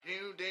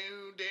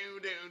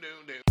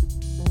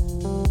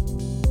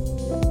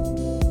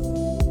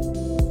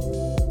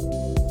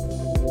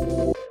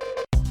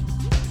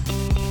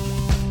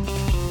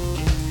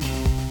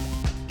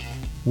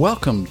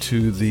Welcome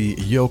to the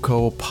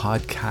Yoko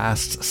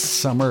Podcast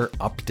Summer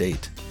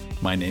Update.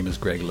 My name is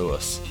Greg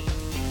Lewis.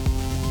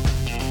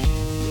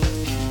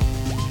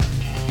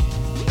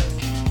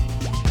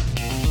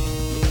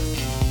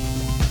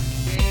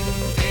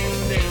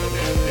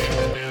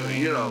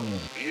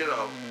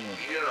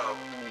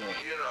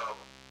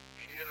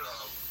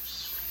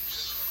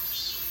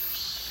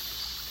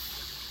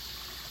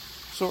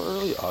 So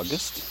early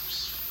August,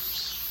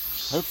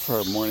 out for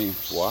a morning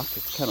walk.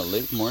 It's kind of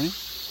late morning.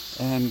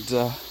 And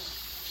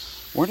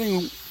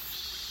wondering,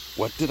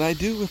 what did I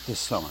do with this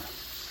summer?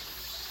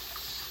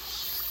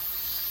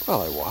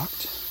 Well, I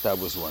walked. That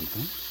was one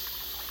thing.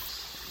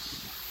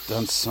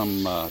 Done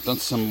some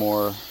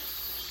more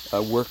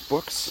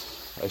workbooks.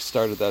 I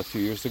started that a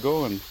few years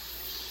ago, and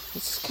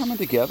it's coming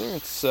together.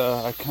 It's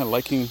I'm kind of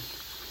liking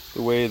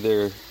the way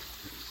they're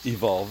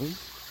evolving.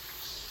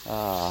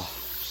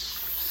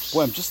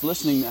 Boy, I'm just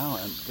listening now,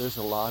 and there's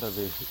a lot of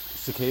the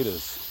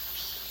cicadas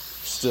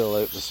still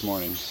out this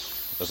morning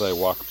as I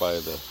walk by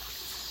the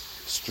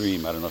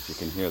stream. I don't know if you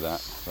can hear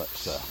that, but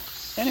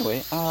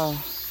anyway, well,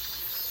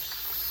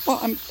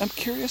 I'm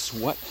curious.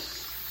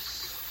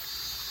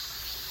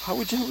 How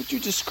would you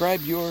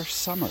describe your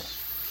summer?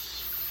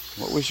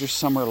 What was your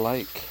summer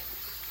like?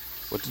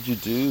 What did you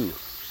do?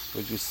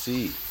 What did you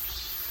see?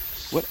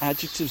 What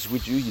adjectives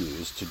would you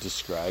use to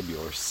describe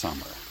your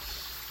summer?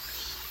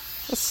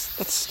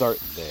 Let's start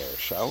there,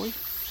 shall we?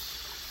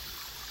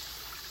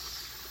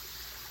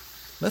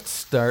 Let's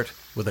start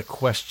with a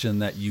question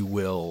that you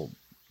will,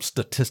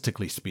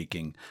 statistically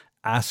speaking,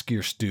 ask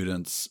your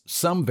students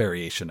some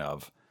variation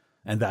of,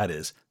 and that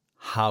is,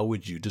 how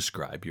would you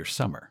describe your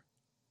summer?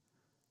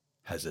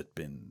 Has it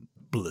been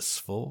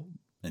blissful,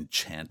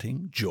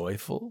 enchanting,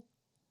 joyful?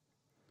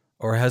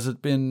 Or has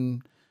it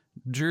been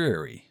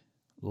dreary,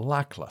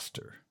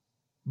 lackluster,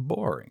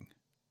 boring?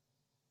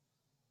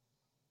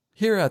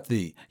 Here at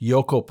the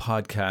Yoko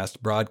Podcast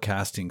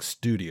Broadcasting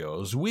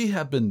Studios, we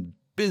have been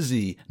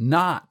busy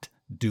not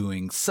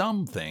doing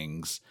some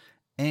things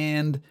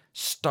and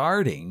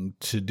starting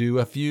to do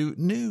a few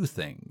new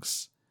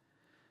things.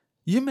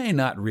 You may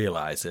not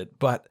realize it,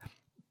 but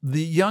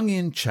the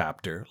Young-In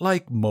chapter,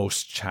 like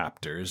most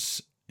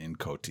chapters in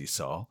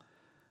Cotisol,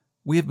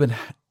 we have been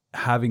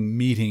having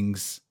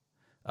meetings,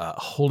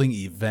 holding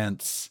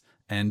events,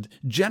 and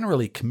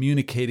generally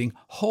communicating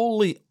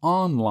wholly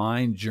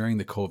online during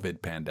the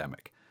COVID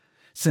pandemic.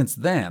 Since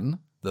then,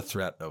 the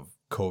threat of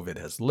COVID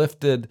has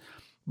lifted,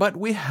 but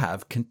we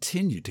have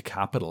continued to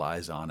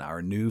capitalize on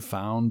our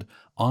newfound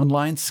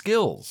online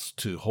skills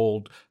to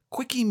hold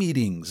quickie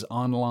meetings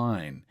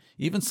online.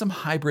 Even some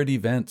hybrid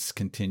events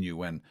continue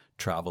when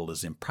travel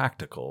is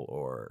impractical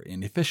or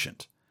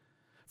inefficient.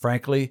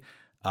 Frankly,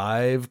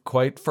 I've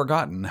quite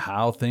forgotten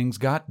how things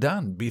got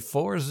done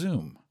before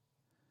Zoom.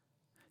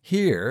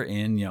 Here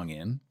in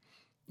Young-In,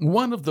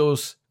 one of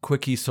those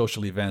quickie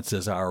social events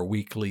is our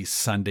weekly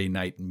Sunday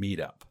night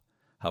meetup.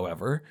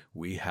 However,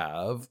 we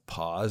have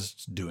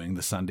paused doing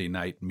the Sunday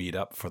night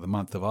meetup for the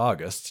month of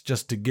August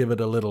just to give it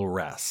a little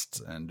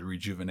rest and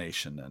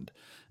rejuvenation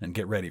and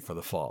get ready for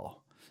the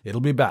fall.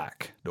 It'll be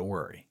back, don't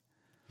worry.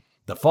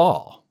 The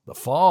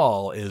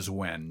fall is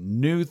when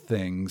new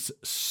things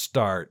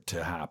start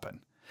to happen.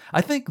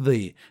 I think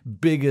the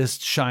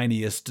biggest,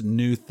 shiniest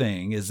new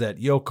thing is that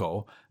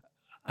Yoko,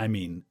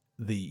 the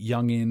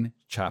Young-In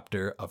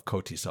chapter of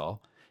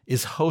Cotisol,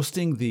 is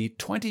hosting the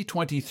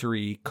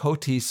 2023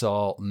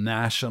 Cotisol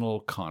National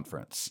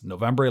Conference,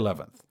 November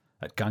 11th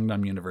at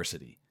Gangnam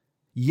University.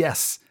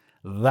 Yes,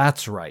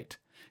 that's right.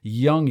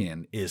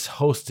 Young-In is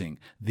hosting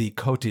the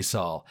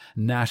Cotisol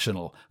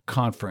National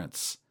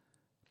Conference.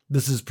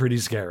 This is pretty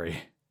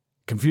scary,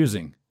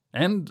 confusing,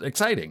 and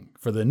exciting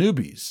for the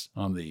newbies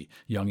on the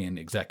Young-In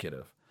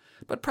executive,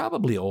 but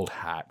probably old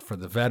hat for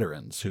the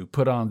veterans who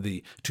put on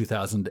the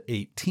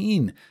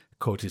 2018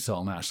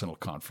 Cotisol National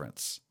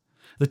Conference.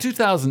 The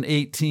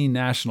 2018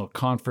 National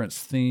Conference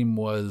theme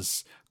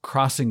was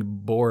Crossing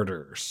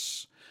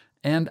Borders,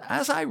 and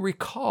as I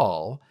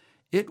recall,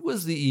 it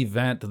was the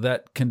event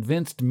that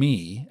convinced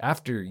me,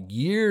 after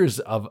years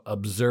of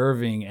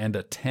observing and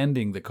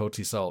attending the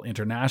Cotisol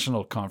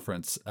International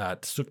Conference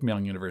at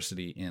Sukmyang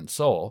University in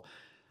Seoul,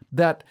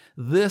 that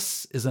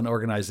this is an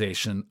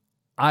organization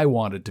I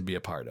wanted to be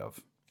a part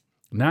of.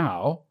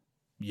 Now,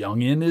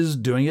 Young-In is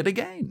doing it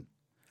again.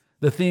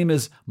 The theme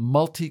is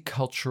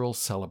Multicultural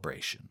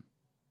Celebration.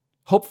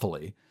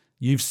 Hopefully,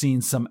 you've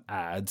seen some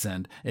ads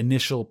and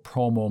initial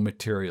promo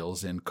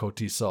materials in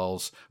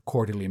Cotisol's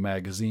quarterly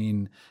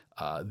magazine,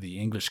 The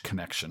English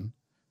Connection,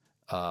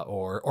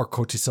 or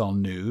Cotisol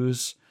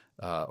News,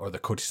 or the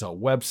Cotisol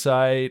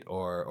website,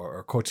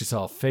 or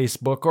Cotisol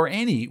Facebook, or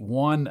any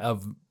one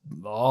of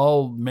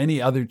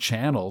many other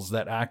channels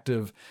that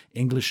active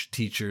English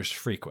teachers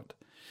frequent.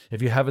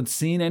 If you haven't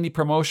seen any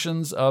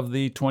promotions of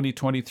the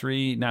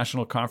 2023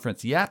 National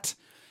Conference yet,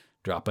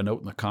 drop a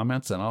note in the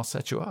comments and I'll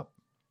set you up.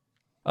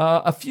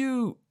 A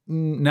few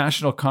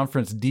National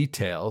Conference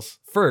details.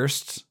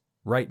 First,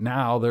 Right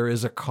now, there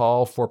is a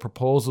call for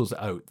proposals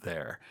out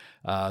there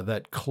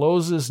that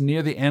closes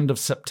near the end of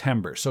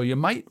September. So you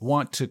might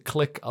want to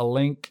click a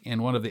link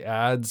in one of the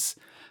ads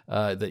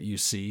that you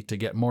see to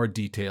get more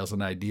details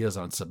and ideas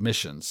on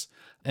submissions.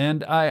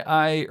 And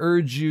I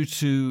urge you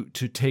to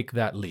take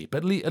that leap,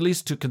 at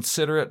least to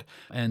consider it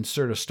and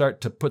sort of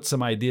start to put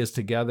some ideas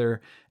together.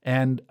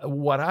 And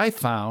what I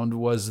found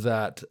was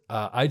that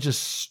I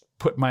just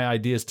put my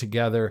ideas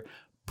together,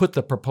 put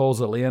the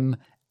proposal in,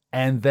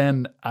 and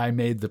then I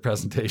made the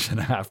presentation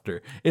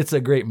after. It's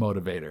a great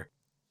motivator.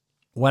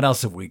 What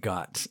else have we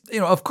got?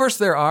 Of course,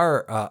 there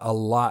are a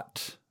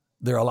lot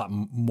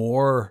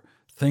more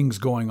things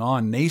going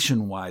on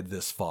nationwide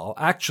this fall.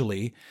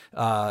 Actually,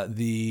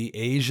 the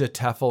Asia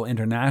TEFL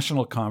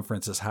International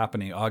Conference is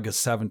happening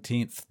August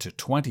 17th to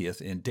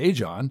 20th in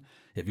Daejeon.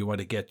 If you want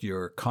to get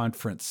your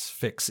conference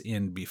fix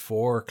in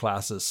before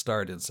classes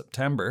start in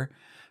September,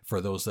 for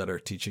those that are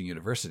teaching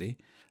university.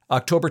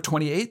 October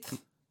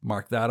 28th,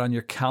 mark that on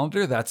your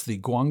calendar. That's the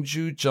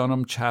Gwangju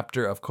Jeonnam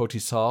chapter of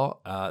Kotisol.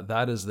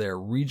 That is their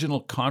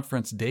regional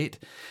conference date.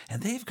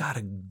 And they've got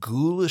a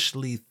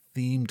ghoulishly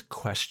themed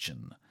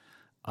question.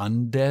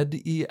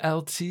 Undead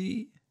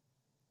ELT?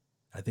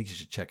 I think you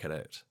should check it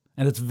out.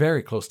 And it's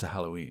very close to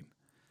Halloween.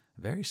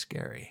 Very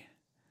scary.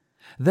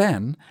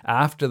 Then,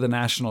 after the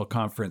national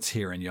conference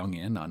here in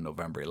Yongin on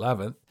November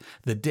 11th,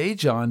 the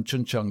Daejeon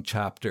Chuncheong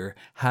chapter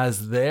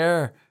has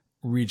their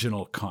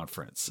regional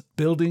conference,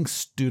 Building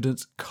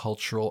Students'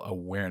 Cultural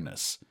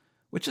Awareness,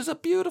 which is a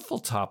beautiful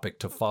topic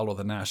to follow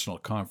the national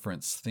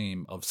conference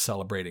theme of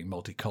celebrating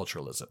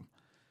multiculturalism.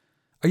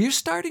 Are you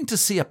starting to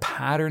see a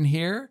pattern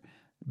here?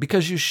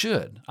 Because you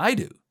should. I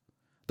do.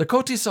 The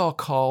Kotisol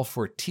call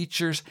for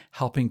teachers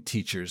helping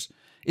teachers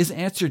is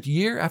answered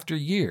year after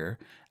year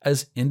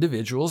as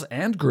individuals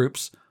and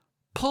groups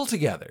pull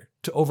together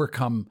to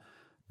overcome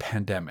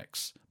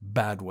pandemics,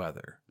 bad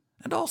weather,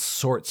 and all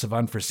sorts of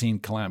unforeseen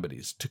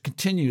calamities to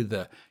continue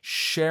the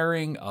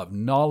sharing of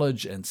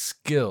knowledge and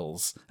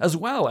skills, as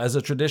well as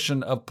a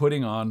tradition of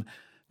putting on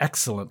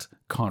excellent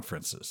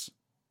conferences.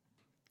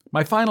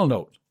 My final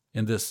note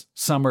in this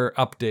summer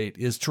update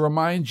is to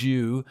remind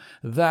you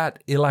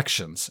that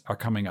elections are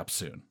coming up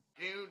soon.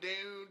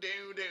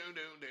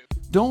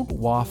 Don't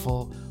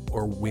waffle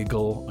or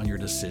wiggle on your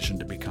decision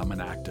to become an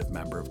active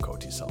member of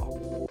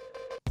Kotisol.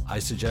 I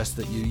suggest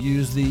that you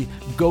use the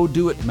go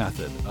do it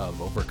method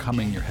of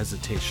overcoming your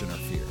hesitation or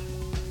fear.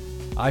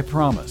 I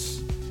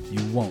promise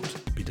you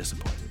won't be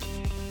disappointed.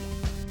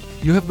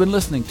 You have been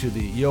listening to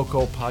the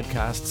Yoko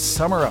Podcast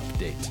Summer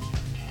Update.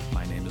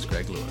 My name is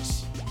Greg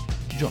Lewis.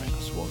 Join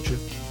us, won't you?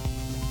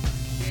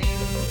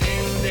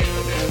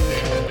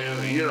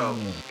 You know.